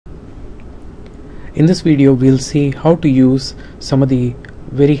In this video we'll see how to use some of the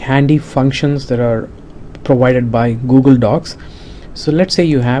very handy functions that are provided by Google Docs. So let's say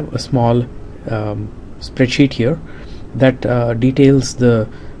you have a small spreadsheet here that details the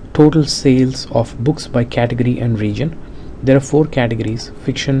total sales of books by category and region. There are 4 categories: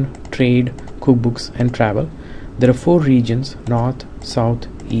 fiction, trade, cookbooks and travel. There are 4 regions: north, south,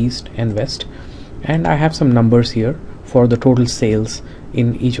 east and west, and I have some numbers here for the total sales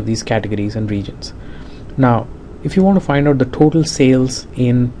in each of these categories and regions. Now if you want to find out the total sales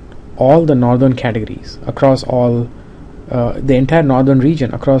in all the northern categories across all the entire northern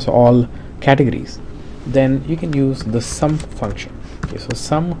region across all categories, then you can use the sum function. Okay, so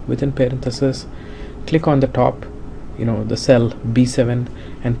sum within parenthesis, click on the top, the cell B7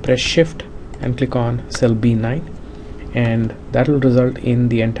 and press shift and click on cell B9, and that will result in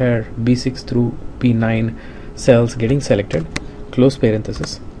the entire B6 through B9 cells getting selected. Close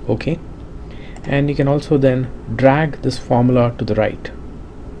parenthesis. Okay, and you can also then drag this formula to the right.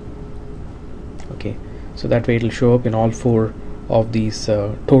 Okay, so that way it will show up in all 4 of these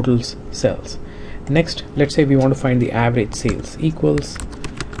totals cells. Next, let's say we want to find the average sales. Equals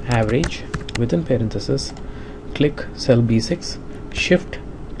average within parenthesis, click cell B6, shift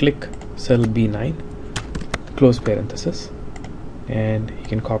click cell B9, close parenthesis, and you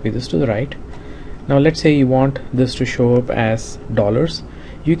can copy this to the right. Now let's say you want this to show up as dollars.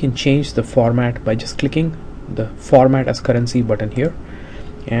 You can change the format by just clicking the format as currency button here,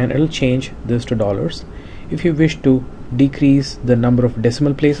 and it'll change this to dollars. If you wish to decrease the number of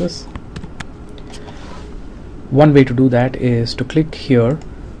decimal places, one way to do that is to click here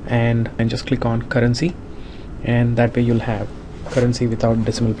and just click on currency, and that way you'll have currency without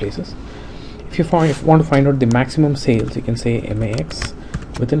decimal places. If you want to find out the maximum sales, you can say max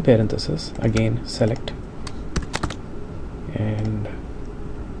within parenthesis, again select, and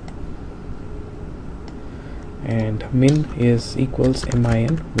min is equals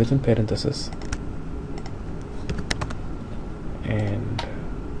min within parenthesis,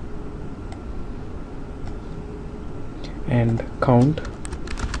 and count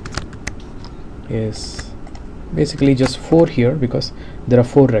is basically just 4 here because there are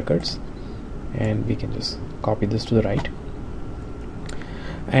 4 records, and we can just copy this to the right.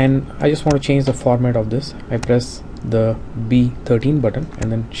 And I just want to change the format of this. I press the B13 button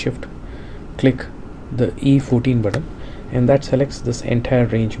and then shift click the E14 button, and that selects this entire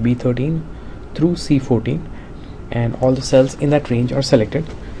range B13 through C14, and all the cells in that range are selected.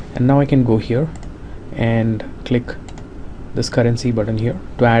 And now I can go here and click this currency button here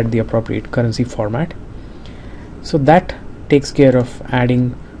to add the appropriate currency format. So that takes care of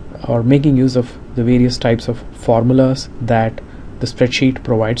adding or making use of the various types of formulas that the spreadsheet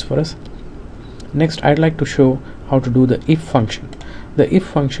provides for us. Next, I'd like to show how to do the if function. The if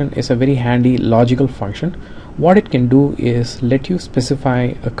function is a very handy logical function. What it can do is let you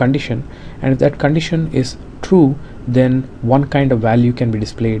specify a condition, and if that condition is true, then one kind of value can be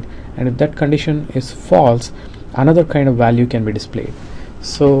displayed, and if that condition is false, another kind of value can be displayed.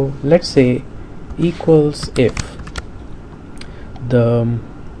 So let's say equals if the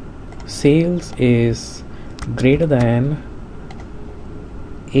sales is greater than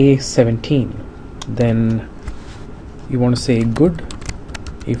A17, then you want to say good,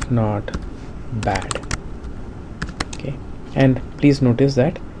 if not bad. Okay, and please notice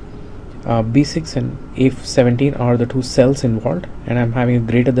that B6 and A17 are the 2 cells involved, and I'm having a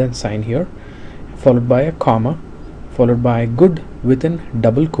greater than sign here, followed by a comma, followed by good within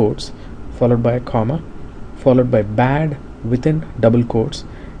double quotes, followed by a comma, followed by bad within double quotes,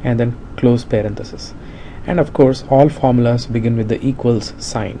 and then close parenthesis. And of course all formulas begin with the equals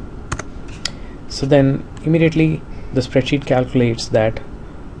sign. So then immediately the spreadsheet calculates that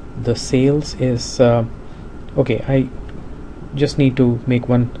the sales is okay. I just need to make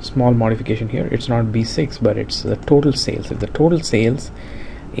one small modification here. It's not B6, but it's the total sales. If the total sales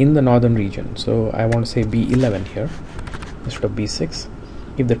in the northern region, so I want to say B11 here instead of B6.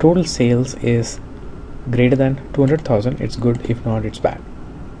 If the total sales is greater than 200,000, it's good, if not it's bad.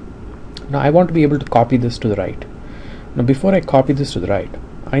 Now I want to be able to copy this to the right. Now before I copy this to the right,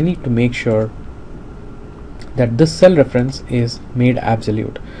 I need to make sure that this cell reference is made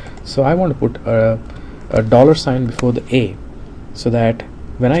absolute. So I want to put a dollar sign before the A, so that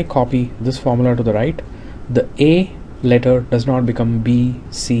when I copy this formula to the right, the A letter does not become B,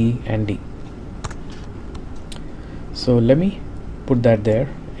 C and D. So let me put that there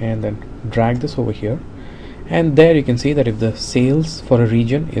and then drag this over here, and there you can see that if the sales for a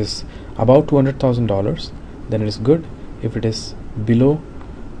region is about $200,000, then it is good. If it is below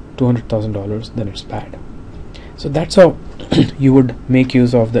 $200,000, then it's bad. So that's how you would make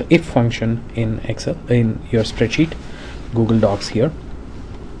use of the if function in Excel, in your spreadsheet, Google Docs here.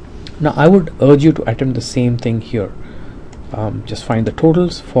 Now I would urge you to attempt the same thing here. Just find the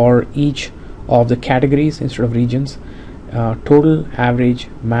totals for each of the categories instead of regions. Total, average,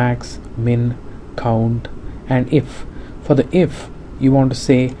 max, min, count, and if. For the if, you want to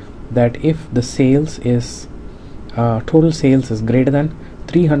say that if the sales is total sales is greater than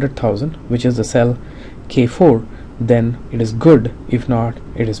 300,000, which is the cell K4, then it is good. If not,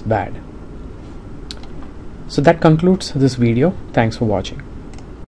 it is bad. So that concludes this video. Thanks for watching.